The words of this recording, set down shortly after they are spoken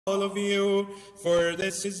all of you, for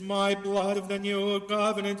this is my blood of the new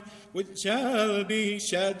covenant, which shall be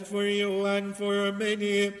shed for you and for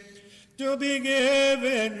many, to be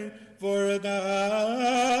given for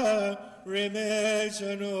the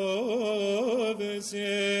remission of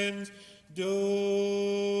sins. Do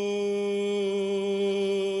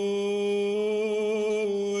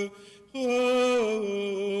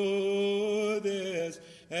this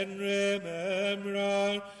in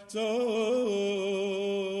remembrance of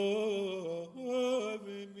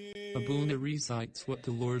me. Abuna recites what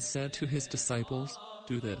the Lord said to his disciples,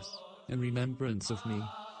 "Do this in remembrance of me."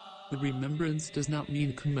 The remembrance does not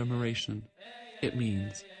mean commemoration. It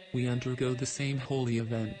means we undergo the same holy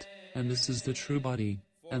event, and this is the true body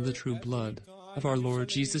and the true blood of our Lord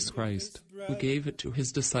Jesus Christ, who gave it to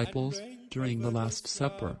his disciples during the Last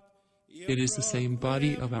Supper. It is the same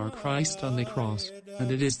body of our Christ on the cross, and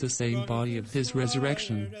it is the same body of his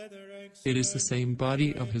resurrection. It is the same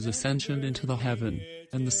body of his ascension into the heaven,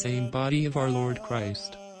 and the same body of our Lord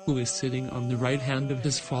Christ, who is sitting on the right hand of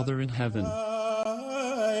his Father in heaven.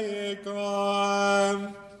 Amen,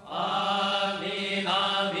 amen,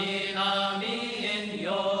 amen. In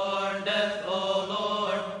your death, O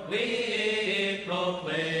Lord, we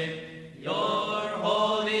proclaim your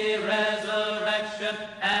holy resurrection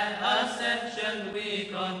and ascension we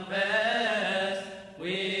confess.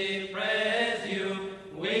 We praise you,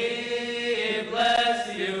 we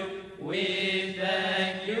bless you, we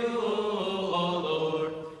thank you, O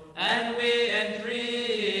Lord, and we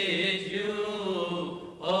entreat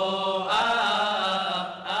you, O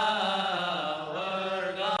our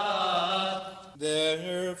God.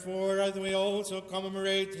 Therefore, as we also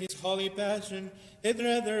commemorate his holy passion, his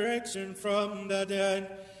resurrection from the dead,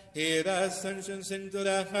 his ascension into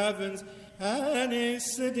the heavens, and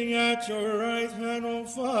his sitting at your right hand, O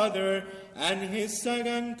Father, and his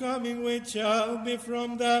second coming, which shall be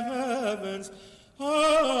from the heavens,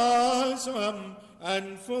 awesome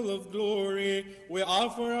and full of glory, we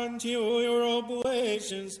offer unto you your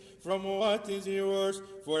oblations from what is yours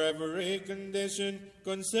for every condition,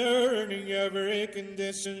 concerning every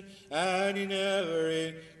condition, and in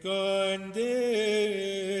every condition.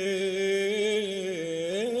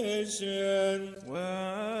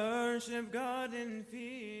 Worship God in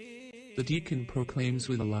fear. The deacon proclaims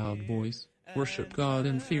with a loud voice, "Worship God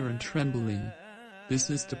in fear and trembling."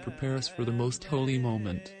 This is to prepare us for the most holy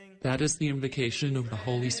moment. That is the invocation of the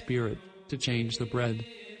Holy Spirit, to change the bread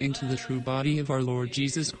into the true body of our Lord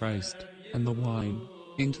Jesus Christ, and the wine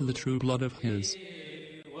into the true blood of his.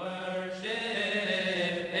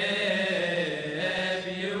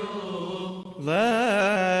 Let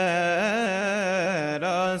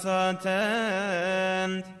us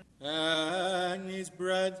attend. And his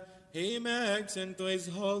bread he makes into his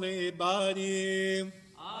holy body.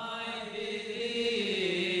 I believe,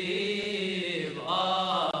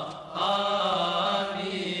 amen.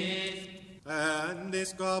 And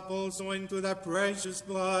this cup also into the precious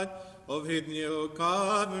blood of his new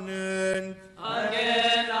covenant.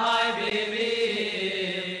 Again I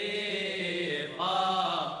believe, amen.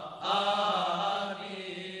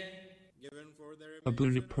 Given for their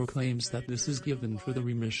Abuna proclaims that this is given for the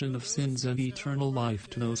remission of sins and eternal life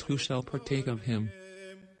to those who shall partake of him.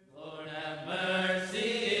 Lord have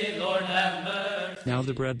mercy, Lord have mercy. Now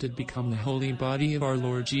the bread did become the holy body of our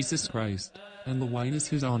Lord Jesus Christ, and the wine is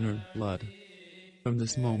his honored blood. From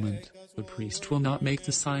this moment, the priest will not make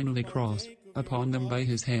the sign of the cross upon them by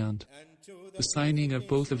his hand. The signing of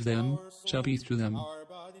both of them shall be through them.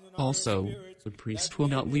 Also, the priest will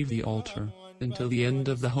not leave the altar until the end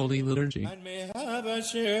of the Holy Liturgy. and may have a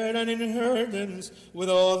share and inheritance with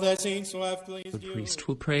all the saints who have pleased The you. priest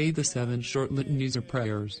will pray the 7 short litanies or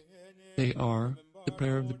prayers. They are the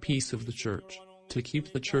prayer of the peace of the Church, to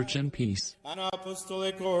keep the Church in peace. An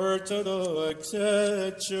apostolic Orthodox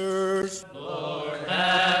Church. Lord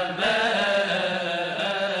have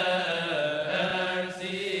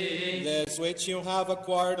mercy. This which you have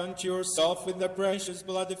acquired unto yourself with the precious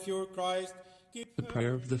blood of your Christ, keep The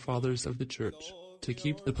prayer of the Fathers of the Church, to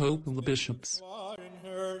keep the Pope and the bishops. her in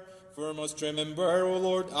her. For must remember, O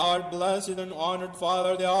Lord, our blessed and honored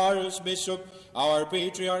Father, the Archbishop, our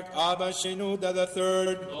Patriarch Abba Shenouda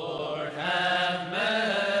III. Lord have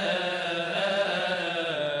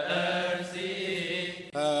mercy.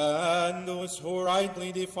 And those who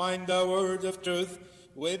rightly define the word of truth,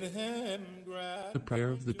 with him grant. The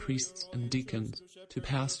prayer of the priests and deacons, to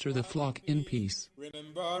pastor the flock in peace.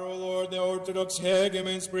 Remember, O Lord, the Orthodox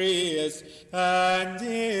hegemons, priests, and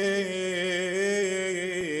deacons.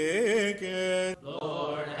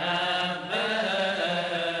 Lord have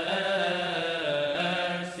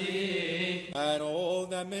mercy. And all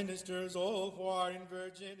the ministers, all who are in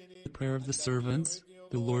virginity. The prayer of the servants,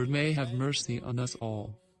 the Lord may have mercy on us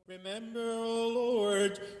all. Remember, O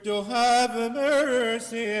Lord, to have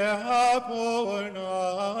mercy upon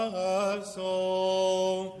us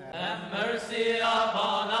all. Have mercy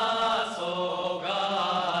upon us, O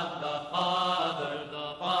God, the Father,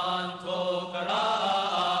 the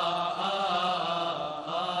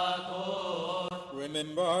Pantocrator.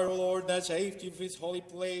 Remember, O Lord, the safety of his holy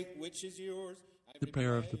plate, which is yours. The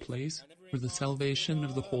prayer of the place for the salvation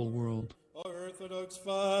of the whole world. Orthodox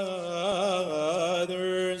Fathers,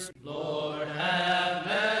 Lord, have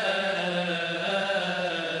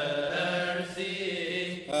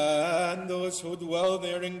mercy. and those who dwell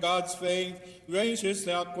there in God's faith,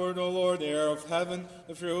 graciously accord, O Lord, the air of heaven,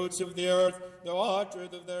 the fruits of the earth, the water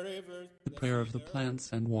of the rivers, The prayer of the plants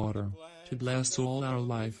and water, to bless all our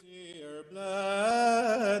life.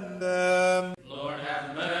 bless them. Lord,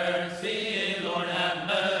 have mercy. Lord, have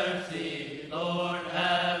mercy. Lord,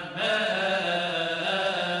 have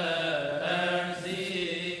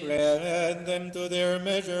mercy. Grant them to their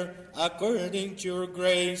measure, according to your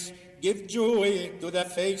grace. Give joy to the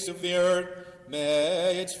face of the earth.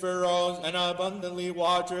 May its furrows and abundantly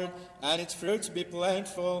watered, and its fruits be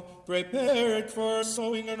plentiful, prepared for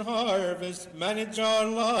sowing and harvest. Manage our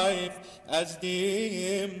life as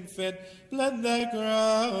deemed fit. Plant the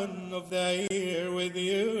crown of the year with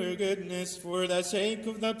your goodness, for the sake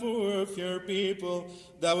of the poor of your people,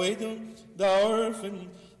 the widow, the orphan,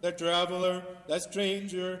 the traveler, the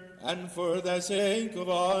stranger, and for the sake of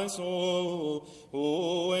us all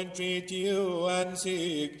who entreat you and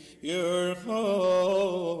seek your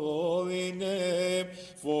holy name.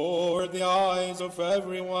 For the eyes of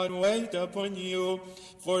everyone wait upon you,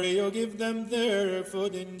 for you give them their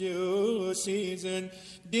food in due season.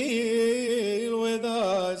 Deal with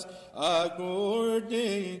us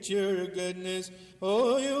according to your goodness,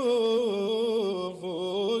 O you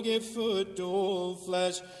who give food to all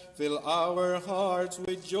flesh. Fill our hearts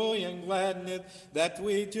with joy and gladness, that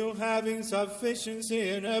we too, having sufficiency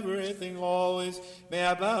in everything always, may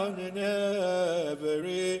abound in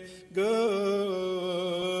every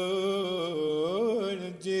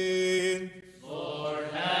good deed. Lord,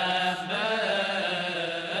 have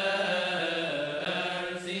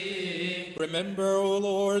mercy. Remember, O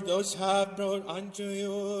Lord, those who have brought unto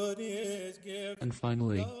you this gift. And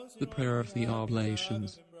finally, the prayer of the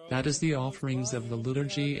oblations, that is the offerings of the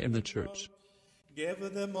liturgy in the church.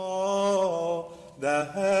 Give them all the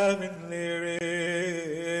heavenly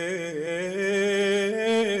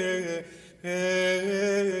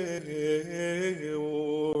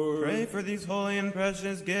reward. Pray for these holy and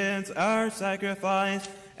precious gifts, our sacrifice,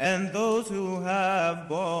 and those who have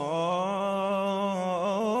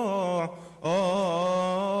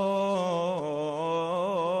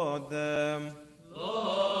bought them.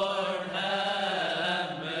 Lord,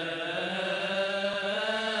 have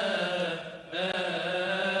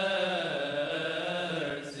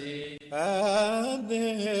mercy. And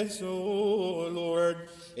this, O Lord,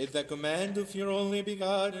 is the command of your only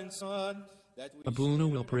begotten Son, that we Abuna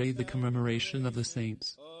will pray the commemoration of the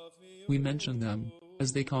saints. We mention them,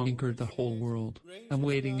 as they conquered the whole world, and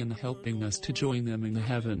waiting and helping us to join them in the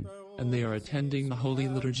heaven, and they are attending the Holy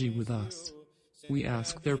Liturgy with us. We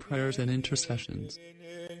ask their prayers and intercessions.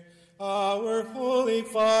 Our Holy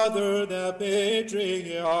Father, the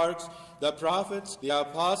patriarchs, the prophets, the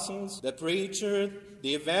apostles, the preachers,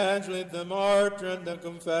 the evangelists, the martyrs, and the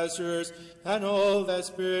confessors, and all the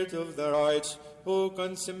spirit of the righteous, who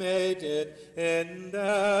consummated in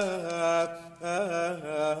the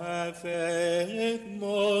faith,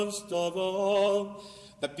 most of all,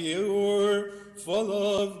 the pure, full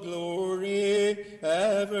of glory,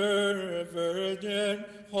 ever Virgin,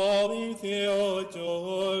 Holy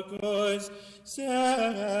Theotokos, Saint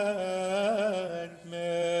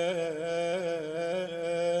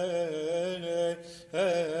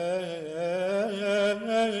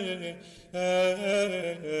Mary,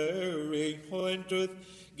 who in truth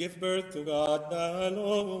give birth to God the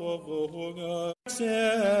Lord,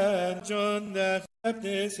 Saint John the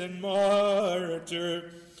Baptist and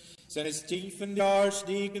martyr, Saint Stephen the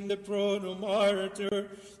Archdeacon, the proto-martyr,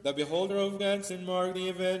 the beholder of God, Saint Mark the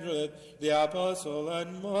Evangelist, the Apostle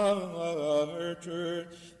and martyr,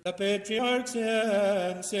 the patriarchs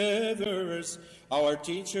and Severus, our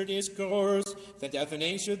teacher discourse, Saint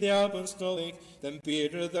Athanasius the Apostolic, Saint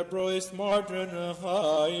Peter the Proist, martyr and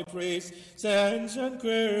high priest, Saint John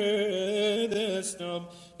Chrysostom,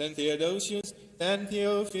 Saint Theodosius, Saint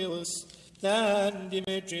Theophilus, Saint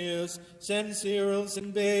Demetrius, Saint Cyril,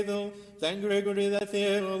 Saint Basil, Saint Gregory the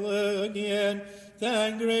Theologian,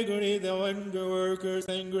 Thank Gregory the wonder worker,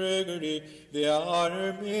 thank Gregory the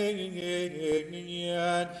Armenian,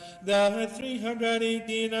 the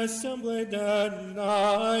 318 assembled at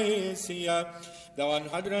Nicaea, the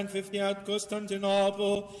 150 at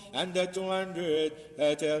Constantinople, and the 200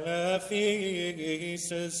 at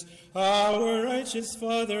Ephesus. Our righteous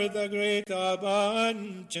father, the great Abba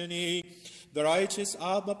Antony, the righteous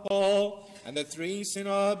Abba Paul, and the 3 sons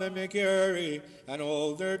of Abba Macari, and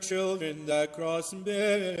all their children, the cross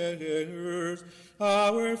bearers.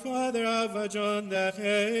 Our father Abba John the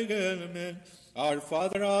Hegelman, our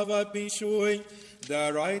father Abba P.2,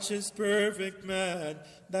 the righteous perfect man,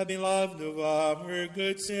 the beloved of our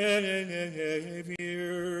good Savior.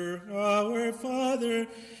 Our father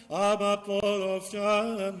Abba Paul of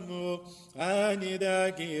Shamu, and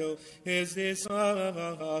Idagil, his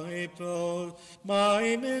disciple.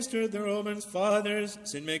 My Master, the Roman fathers,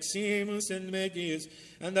 St. Maximus and Magius,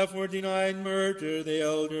 and the 49 martyrs, the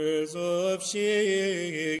elders of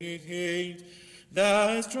Shade.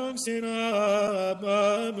 The strong St.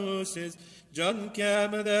 Abba Moses, John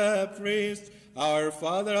Cama the priest, our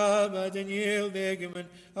father Abba Daniel the Egumen,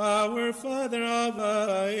 our father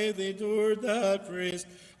Abba Isidore the priest,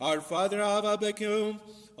 our father Abba Becum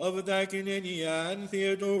of the Canadian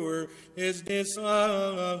Theodore, his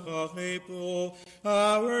disciple,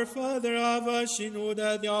 our father Abba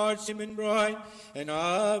Shinoda the Archimand bride, and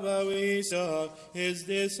Abba Isa, his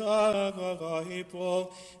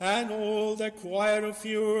disciple, and all the choir of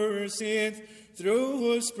your saints, through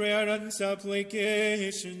whose prayer and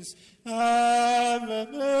supplications have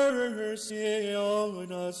mercy on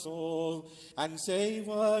us all, and save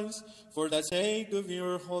us for the sake of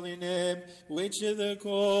your holy name, which is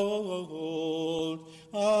called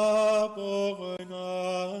upon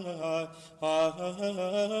us.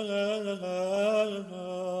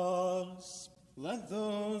 Let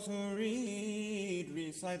those who read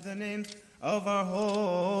recite the names of our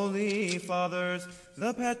holy fathers,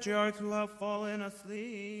 the patriarchs who have fallen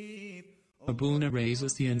asleep. Abuna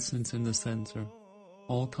raises the incense in the center.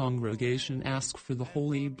 All congregation ask for the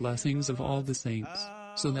holy blessings of all the saints,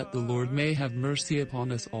 so that the Lord may have mercy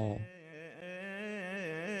upon us all.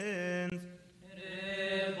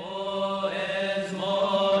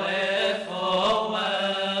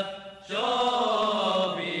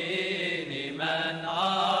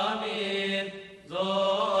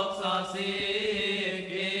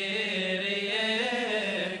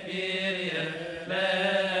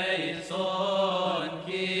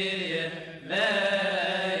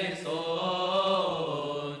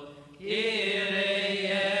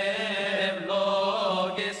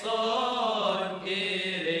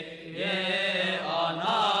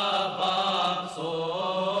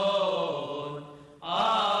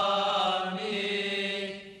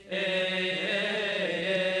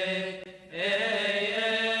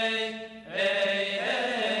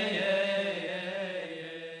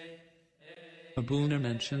 Abuna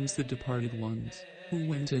mentions the departed ones, who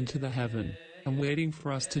went into the heaven, and waiting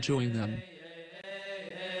for us to join them.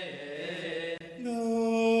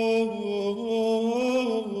 Lord,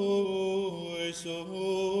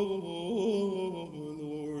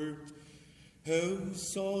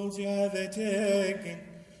 whose souls you have taken,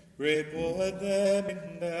 report them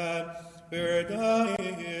in that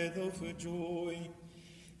paradise of joy,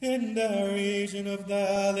 in the region of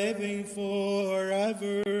the living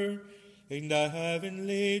forever, in the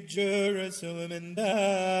heavenly Jerusalem, in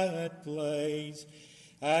that place.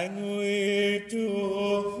 And we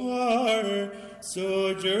too are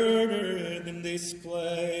sojourners in this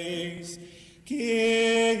place.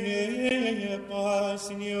 Keep us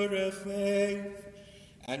in your faith,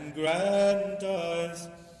 and grant us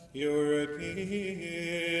your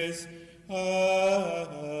peace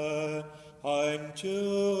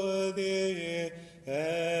unto the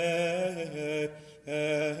end. As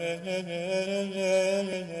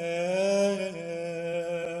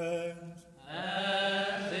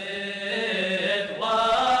it was,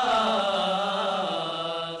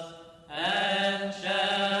 and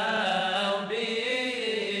shall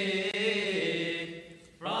be,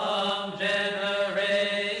 from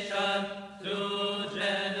generation to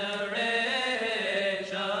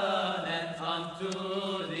generation, and unto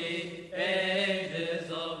the ages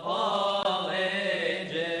of all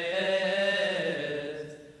ages.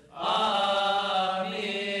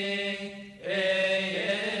 Amen.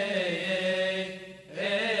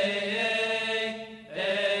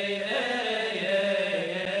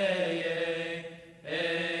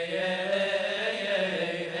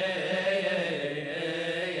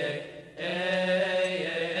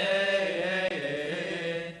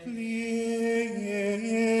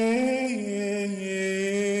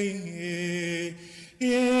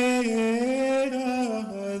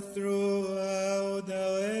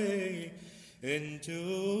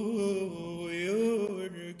 your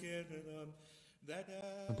kingdom.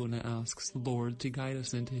 Abuna asks the Lord to guide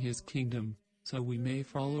us into his kingdom, so we may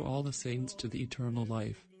follow all the saints to the eternal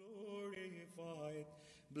life. Glorified,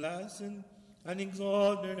 blessed, and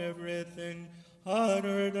exalted everything,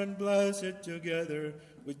 honored and blessed together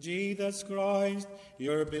with Jesus Christ,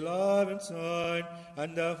 your beloved Son,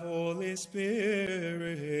 and the Holy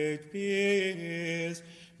Spirit. Peace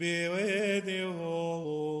be with you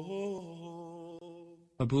all.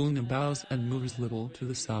 Abuna bows and moves little to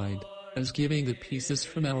the side, as giving the pieces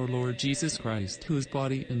from our Lord Jesus Christ, whose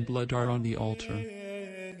body and blood are on the altar.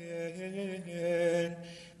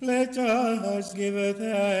 Let us give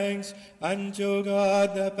thanks unto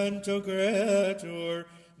God the Pantocrator,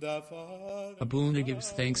 the Father. Abuna gives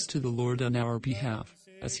thanks to the Lord on our behalf,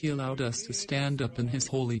 as he allowed us to stand up in his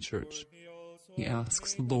holy church. He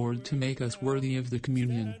asks the Lord to make us worthy of the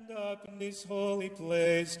communion. Stand up in this holy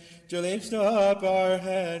place to lift up our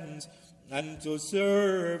hands and to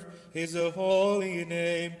serve his holy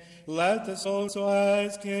name. Let us also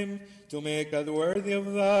ask him to make us worthy of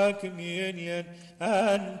the communion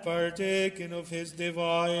and partaking of his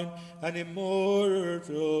divine and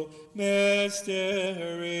immortal mysteries.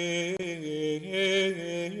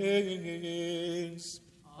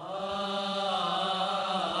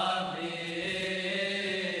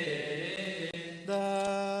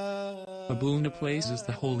 Abuna places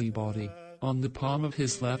the holy body on the palm of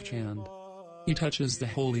his left hand. He touches the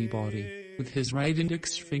holy body with his right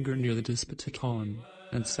index finger near the disputicon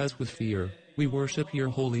and says with fear, "We worship your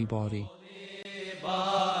holy body."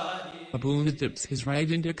 Abuna dips his right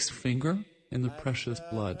index finger in the precious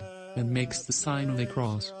blood and makes the sign of the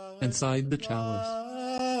cross inside the chalice.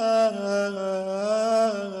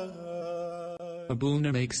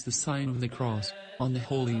 Abuna makes the sign of the cross on the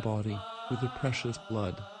holy body with the precious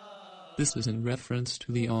blood. This is in reference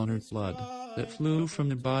to the honored blood that flew from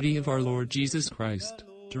the body of our Lord Jesus Christ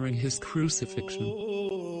during his crucifixion.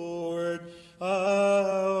 Lord,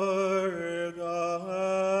 our God.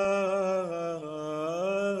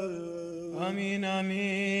 Amen, amen.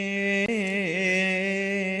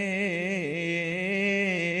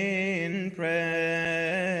 Pray.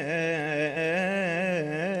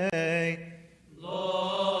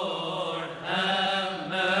 Lord, have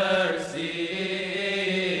mercy.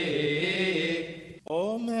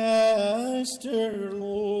 O Master,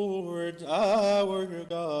 Lord, our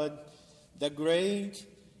God, the great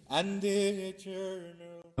and the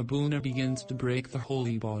eternal. Abuna begins to break the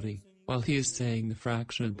holy body while he is saying the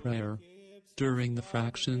fraction prayer. During the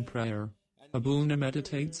fraction prayer, Abuna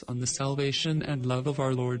meditates on the salvation and love of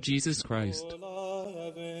our Lord Jesus Christ.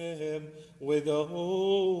 Love him with the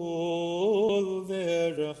whole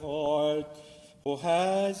their heart, who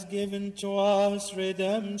has given to us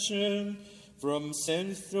redemption from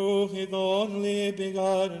sin through his only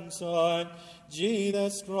begotten Son,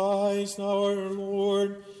 Jesus Christ our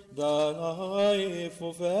Lord, the life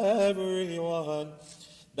of everyone,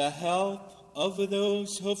 the help of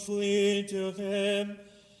those who flee to him,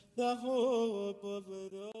 the hope of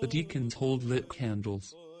those. The deacons hold lit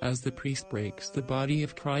candles as the priest breaks the body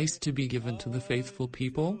of Christ to be given to the faithful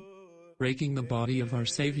people. Breaking the body of our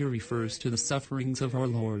Savior refers to the sufferings of our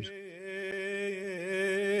Lord.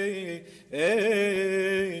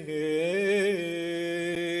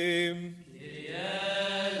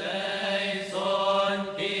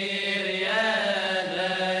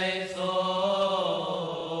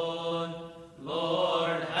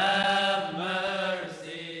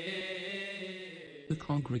 The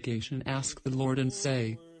congregation ask the Lord and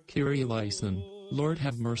say, "Kyrie eleison, Lord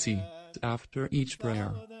have mercy," after each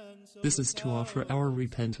prayer. This is to offer our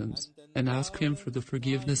repentance and ask him for the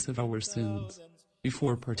forgiveness of our sins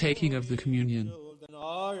before partaking of the communion. And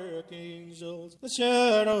archangels, the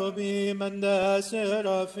cherubim and the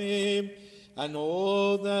seraphim, and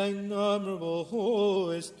all the innumerable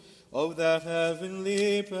host of the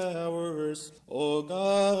heavenly powers, O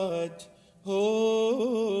God, who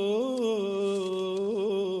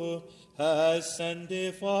has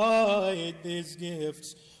sanctified these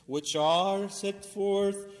gifts, which are set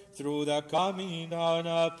forth through the coming down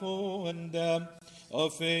upon them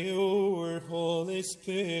of your Holy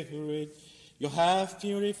Spirit. You have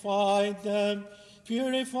purified them.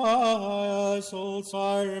 Purify us also,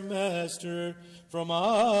 our Master, from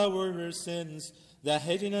our sins, the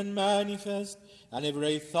hidden and manifest, and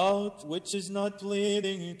every thought which is not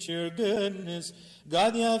pleasing to your goodness.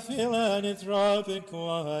 God, the philanthropic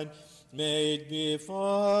one, may it be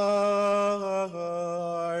far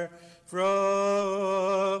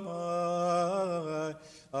from us.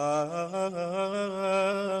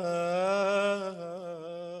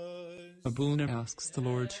 Abuna asks the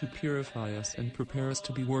Lord to purify us and prepare us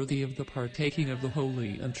to be worthy of the partaking of the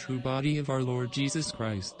holy and true body of our Lord Jesus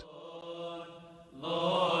Christ.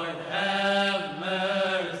 Lord, have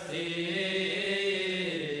mercy.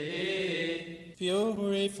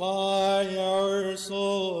 Purify our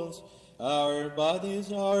souls, our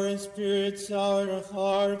bodies, our spirits, our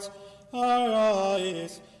hearts, our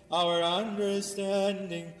eyes, our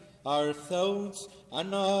understanding, our thoughts,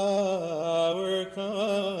 and our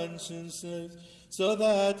consciences, so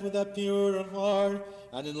that with a pure heart,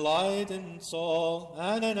 an enlightened soul,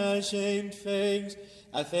 and an unashamed face,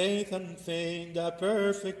 a faith unfeigned, a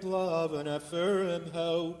perfect love, and a firm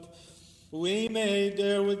hope, we may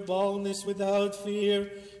dare with boldness, without fear,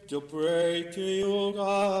 to pray to you,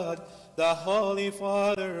 God, the Holy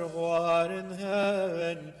Father, who art in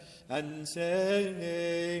heaven, and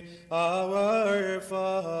say, Our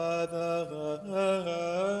Father.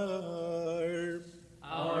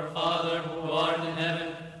 Our Father, who art in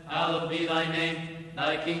heaven, hallowed be thy name.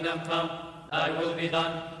 Thy kingdom come, thy will be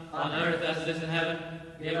done, on earth as it is in heaven.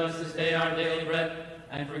 Give us this day our daily bread,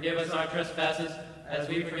 and forgive us our trespasses, as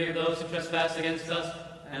we forgive those who trespass against us.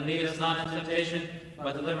 And lead us not into temptation,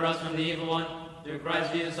 but deliver us from the evil one. Through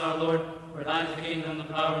Christ Jesus our Lord, for thine is the kingdom, the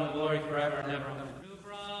power, and the glory forever and ever. Amen.